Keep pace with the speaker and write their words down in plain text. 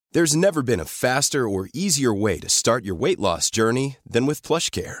There's never been a faster or easier way to start your weight loss journey than with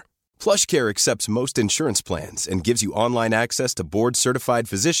PlushCare. PlushCare accepts most insurance plans and gives you online access to board-certified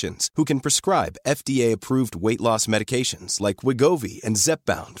physicians who can prescribe FDA-approved weight loss medications like Wegovy and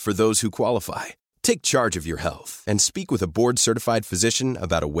Zepbound for those who qualify. Take charge of your health and speak with a board-certified physician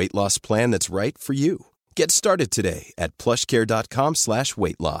about a weight loss plan that's right for you. Get started today at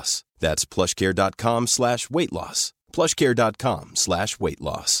plushcare.com/weight-loss. That's plushcare.com/weight-loss.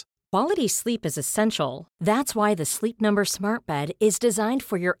 plushcare.com/weight-loss. Quality sleep is essential. That's why the Sleep Number Smart Bed is designed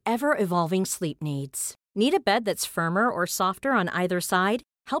for your ever-evolving sleep needs. Need a bed that's firmer or softer on either side?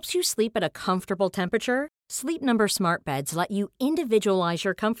 Helps you sleep at a comfortable temperature? Sleep Number Smart Beds let you individualize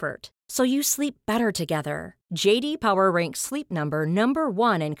your comfort, so you sleep better together. J.D. Power ranks Sleep Number number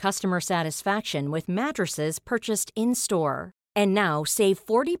 1 in customer satisfaction with mattresses purchased in-store. And now, save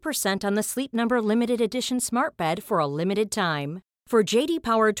 40% on the Sleep Number Limited Edition Smart Bed for a limited time. For J.D.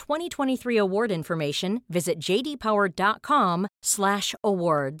 Power 2023 award information, visit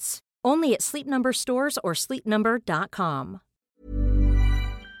jdpower.com/awards. Only at Sleep Number stores or sleepnumber.com.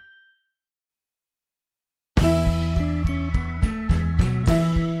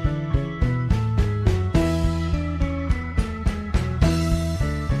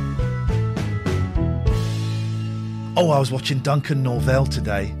 Oh, I was watching Duncan Norvell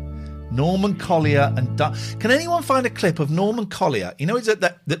today. Norman Collier and can anyone find a clip of Norman Collier? You know, he's at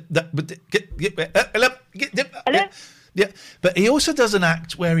hello? Yeah, but he also does an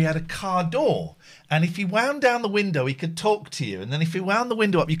act where he had a car door, and if he wound down the window, he could talk to you, and then if he wound the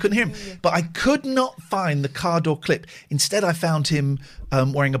window up, you couldn't hear him. Yeah. But I could not find the car door clip. Instead, I found him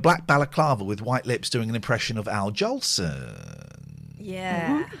wearing a black balaclava with white lips, doing an impression of Al Jolson.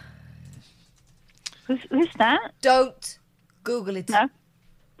 Yeah. Mm-hmm. Who's that? Don't Google it. No.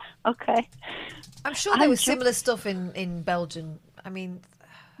 Okay. I'm sure there was similar stuff in Belgium. I mean...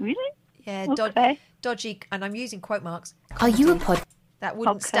 Really? Yeah, okay. Dodgy, and I'm using quote marks. Are you a pod? That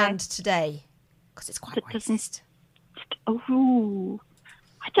wouldn't stand today, because it's quite racist. Oh, no,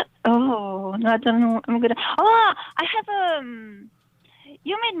 I don't know. I'm gonna... I have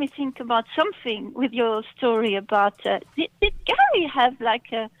you made me think about something with your story about... did Gary have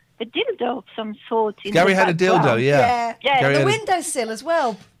like a dildo of some sort? Gary had a dildo, yeah. Yeah, the windowsill as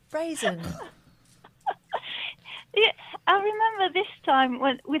well. Brazen. Yeah, I remember this time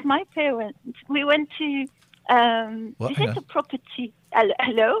with my parents, we went to visit a property.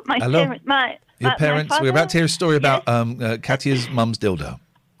 Hello? Hello? Your parents, we're about to hear a story about Katya's mum's dildo.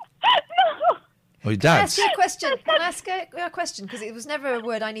 No. Or your dad's. Can I ask you a question? Can I ask a question? Because it was never a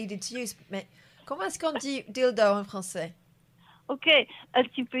word I needed to use. Mais comment est-ce qu'on dit dildo en français? Ok,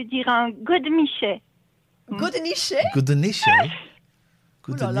 tu peux dire un godemiché. Godemiché? Godemiché?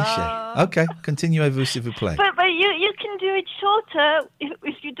 Okay, continuez-vous s'il vous plaît. But you can do it shorter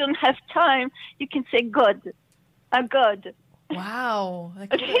if you don't have time. You can say God. A God. Wow.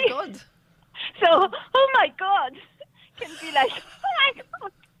 Okay. God. So, oh my God. Can be like, oh my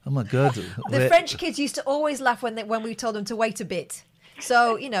God. Oh my God. The French kids used to always laugh when we told them to wait a bit.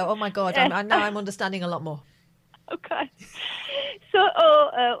 So, oh my God, I know I'm understanding a lot more. Okay. So,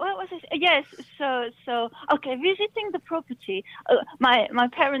 what was it? Yes. So, okay. Visiting the property. My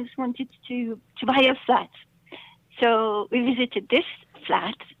parents wanted to buy a flat, so we visited this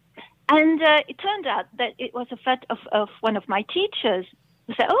flat, and it turned out that it was a flat of one of my teachers.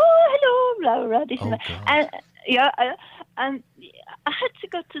 We said, "Oh, hello, blah blah." This and that. And and I had to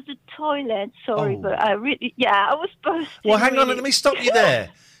go to the toilet. Sorry, but I was bursting. Well, hang on, let me stop you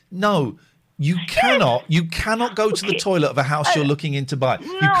there. No. You cannot go to the toilet of a house you're looking in to buy.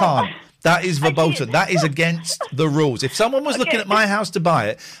 No. You can't. That is verboten. That is against the rules. If someone was looking at my house to buy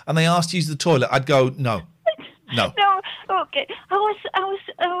it and they asked to use the toilet, I'd go, no. No. Okay. I was a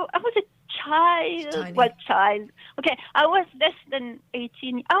child. Tiny. What child? Okay. I was less than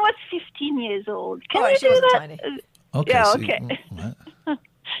 18. I was 15 years old. Can you she do wasn't that? Okay. Tiny. Yeah. So Okay. right.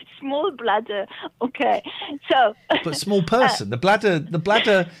 Small bladder. Okay. So. But small person. The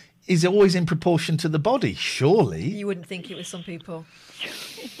bladder is always in proportion to the body, surely. You wouldn't think it was some people.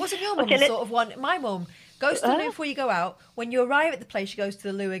 Wasn't your mum the sort of one? My mum goes to the loo before you go out. When you arrive at the place, she goes to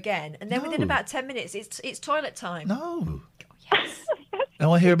the loo again. And then within about 10 minutes, it's toilet time. No. Oh, yes. I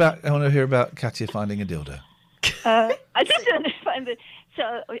want to hear about Katya finding a dildo. I didn't find it.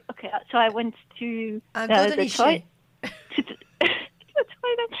 So, okay. So I went to the toilet. To the toilet.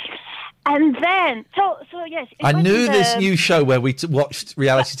 And then, so yes. I knew this new show where we watched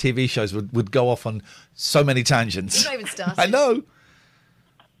reality TV shows would go off on so many tangents. You've not even started. I know.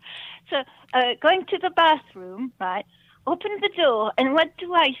 So, going to the bathroom, right? Open the door, and what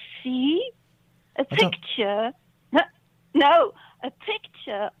do I see? A picture. No, a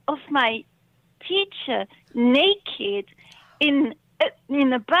picture my teacher naked in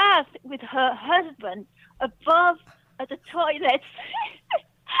a bath with her husband above the toilets.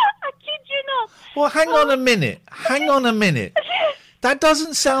 I kid you not. Well, hang on a minute. That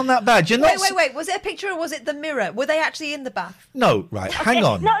doesn't sound that bad. You're not. Wait. Was it a picture or was it the mirror? Were they actually in the bath? No, right. Hang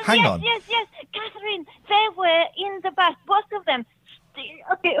on. Yes. Catherine, they were in the bath, both of them.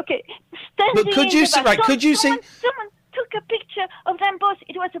 Okay. Standing But could you see? Right? Could you see? Someone took a picture of them both.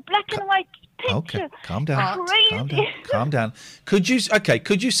 It was a black and white picture. Okay, calm down. Crazy. Calm down. Could you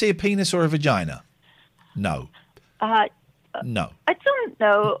see a penis or a vagina? No. No. I don't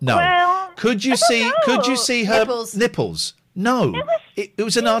know. No. Well, Could you see her nipples? No. It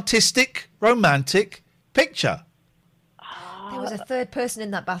was an artistic, romantic picture. There was a third person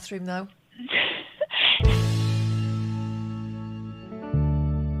in that bathroom, though.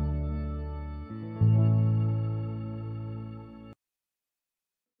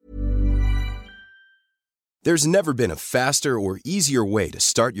 There's never been a faster or easier way to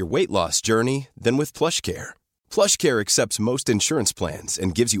start your weight loss journey than with PlushCare. PlushCare accepts most insurance plans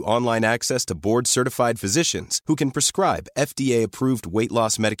and gives you online access to board-certified physicians who can prescribe FDA-approved weight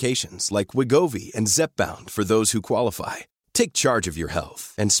loss medications like Wegovy and Zepbound for those who qualify. Take charge of your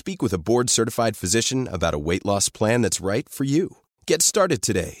health and speak with a board-certified physician about a weight loss plan that's right for you. Get started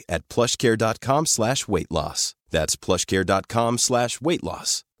today at plushcare.com/weightloss. That's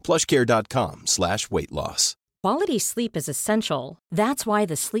plushcare.com/weightloss. plushcare.com/weightloss. Quality sleep is essential. That's why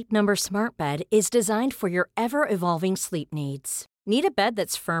the Sleep Number Smart Bed is designed for your ever-evolving sleep needs. Need a bed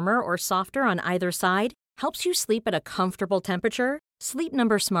that's firmer or softer on either side? Helps you sleep at a comfortable temperature? Sleep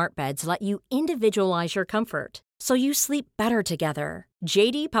Number Smart Beds let you individualize your comfort, so you sleep better together.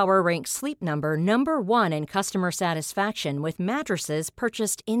 J.D. Power ranks Sleep Number #1 in customer satisfaction with mattresses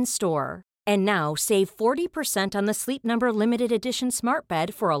purchased in-store. And now, save 40% on the Sleep Number Limited Edition Smart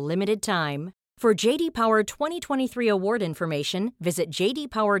Bed for a limited time. For J.D. Power 2023 award information, visit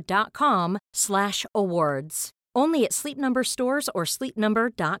jdpower.com/awards. Only at Sleep Number stores or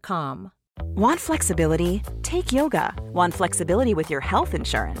sleepnumber.com. Want flexibility? Take yoga. Want flexibility with your health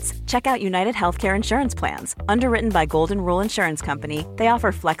insurance? Check out United Healthcare Insurance Plans. Underwritten by Golden Rule Insurance Company, they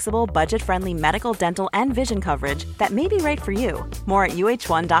offer flexible, budget-friendly medical, dental, and vision coverage that may be right for you. More at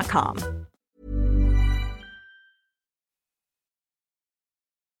uh1.com.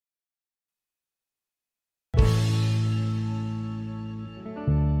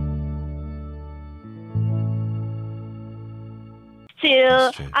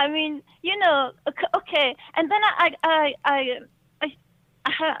 Still, I mean, okay. And then I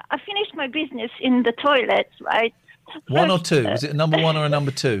finished my business in the toilets, right? One or two? Was it a number one or a number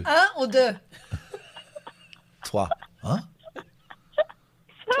two? Un ou deux? Trois. Huh? That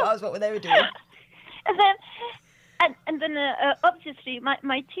was what they were doing. And then obviously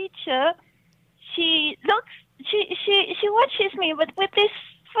my teacher, she watches me with this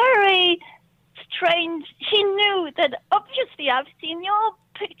very strange. She knew that obviously I've seen your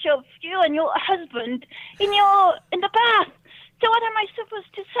picture of you and your husband in the bath. So what am I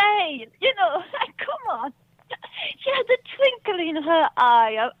supposed to say? Come on. She had a twinkle in her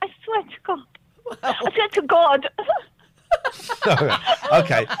eye. I swear to God. Wow. I swear to God.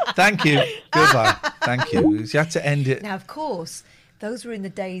 Okay. Thank you. Goodbye. Thank you. You had to end it. Now, of course, those were in the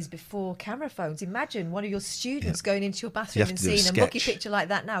days before camera phones. Imagine one of your students going into your bathroom and seeing a mucky picture like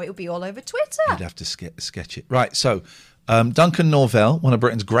that now. It would be all over Twitter. You'd have to sketch it. Right, so Duncan Norvell, one of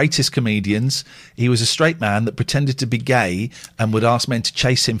Britain's greatest comedians, he was a straight man that pretended to be gay and would ask men to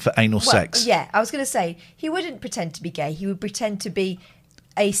chase him for anal sex. Yeah, I was going to say, he wouldn't pretend to be gay. He would pretend to be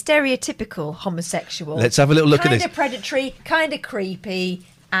a stereotypical homosexual. Let's have a little look at this. Kind of predatory, kind of creepy,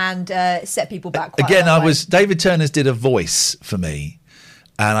 and set people back quite Again, a long way. David Turner's did a voice for me,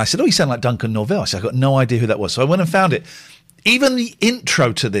 and I said, you sound like Duncan Norvell. I said, I got no idea who that was. So I went and found it. Even the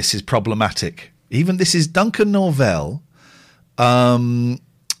intro to this is problematic. Even this is Duncan Norvell. Clear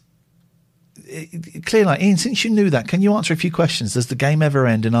like, Ian, since you knew that, can you answer a few questions? Does the game ever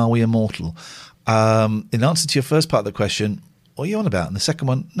end and are we immortal? In answer to your first part of the question, what are you on about? And the second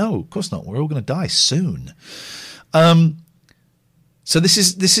one, no, of course not. We're all going to die soon. So this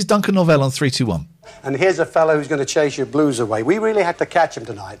is Duncan Norvell on 3, 2, 1. And here's a fellow who's going to chase your blues away. We really had to catch him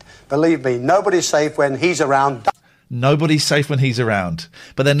tonight. Believe me, nobody's safe when he's around. Nobody's safe when he's around.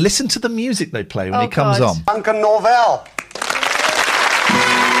 But then listen to the music they play when he comes on. Duncan Norvell.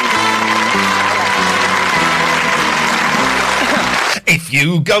 If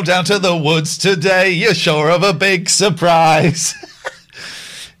you go down to the woods today, you're sure of a big surprise.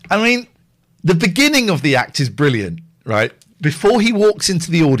 I mean, the beginning of the act is brilliant, right? Before he walks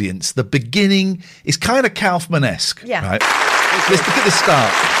into the audience, the beginning is kind of Kaufman-esque. Yeah. Right? Let's look at the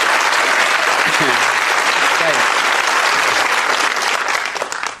start.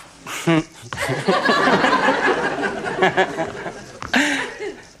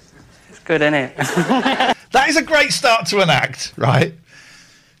 It's good, isn't it? That is a great start to an act, right?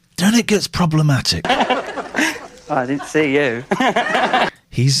 Then it gets problematic. Oh, I didn't see you.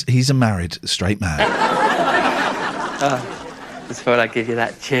 He's a married straight man. Oh, just thought I'd give you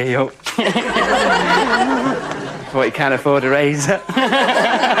that cheer up. Thought you can't afford a razor.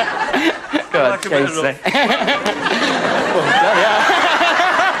 Go on, Casey.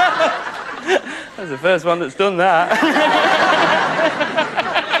 That's the first one that's done that.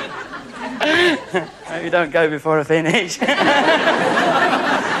 Hope you don't go before I finish. I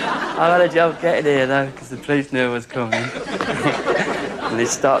had a job getting here, though, because the police knew I was coming. And they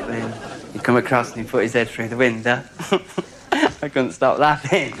stopped me, and he come across and he put his head through the window. I couldn't stop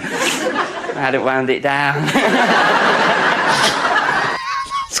laughing. I hadn't wound it down.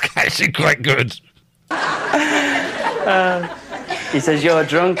 It's actually quite good. He says, "You're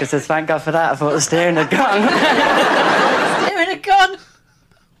drunk." I says, "Thank God for that. I thought the steering had gone." Steering had gone.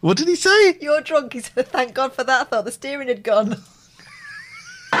 What did he say? You're drunk. He said, "Thank God for that. I thought the steering had gone."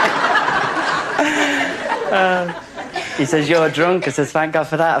 He says, "You're drunk." I says, "Thank God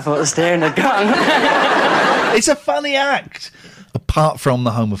for that. I thought the steering had gone." It's a funny act, apart from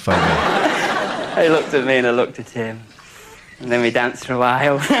the homophobia. He looked at me and I looked at him. And then we danced for a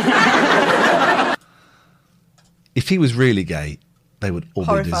while. If he was really gay, they would all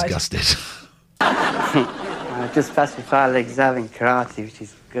Horrified. be disgusted. I just passed my final exam in karate, which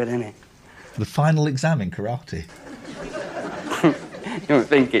is good, isn't it? The final exam in karate. You wouldn't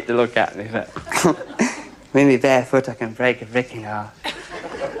think it to look at me, but with me barefoot I can break a brick in half.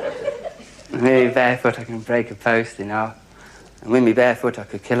 With me barefoot I can break a post in half. And with me barefoot I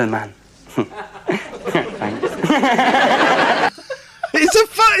could kill a man. Thanks.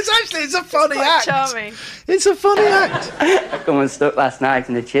 It's a funny act. Charming. It's a funny act. I come unstuck last night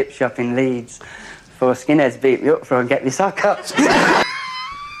in the chip shop in Leeds. 4 skinheads beat me up for and get me sock ups.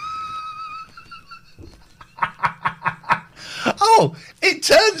 Oh, it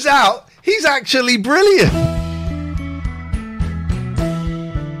turns out he's actually brilliant.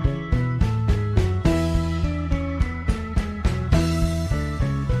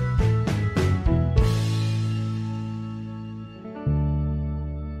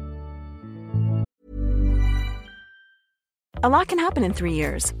 A lot can happen in 3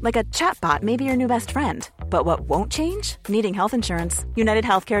 years, like a chatbot may be your new best friend. But what won't change? Needing health insurance. United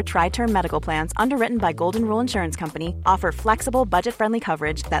Healthcare Tri-Term Medical Plans, underwritten by Golden Rule Insurance Company, offer flexible, budget-friendly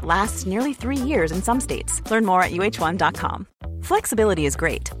coverage that lasts nearly 3 years in some states. Learn more at uh1.com. Flexibility is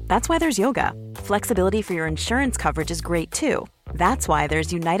great. That's why there's yoga. Flexibility for your insurance coverage is great too. That's why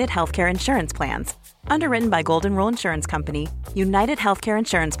there's United Healthcare Insurance Plans. Underwritten by Golden Rule Insurance Company, United Healthcare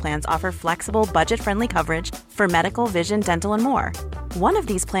Insurance Plans offer flexible, budget-friendly coverage for medical, vision, dental, and more. One of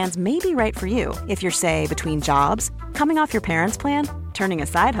these plans may be right for you if you're, say, between jobs, coming off your parents' plan, turning a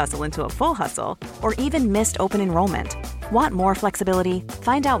side hustle into a full hustle, or even missed open enrollment. Want more flexibility?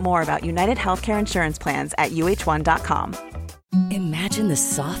 Find out more about United Healthcare Insurance Plans at uh1.com. Imagine the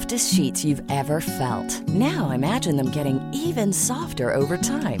softest sheets you've ever felt. Now imagine them getting even softer over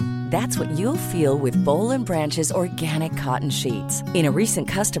time. That's what you'll feel with Boll & Branch's organic cotton sheets. In a recent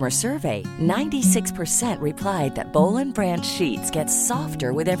customer survey, 96% replied that Boll & Branch sheets get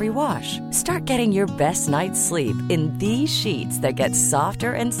softer with every wash. Start getting your best night's sleep in these sheets that get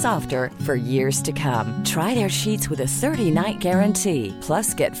softer and softer for years to come. Try their sheets with a 30-night guarantee.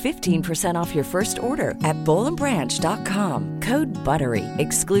 Plus, get 15% off your first order at bollandbranch.com. Code BUTTERY.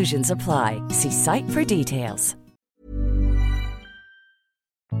 Exclusions apply. See site for details.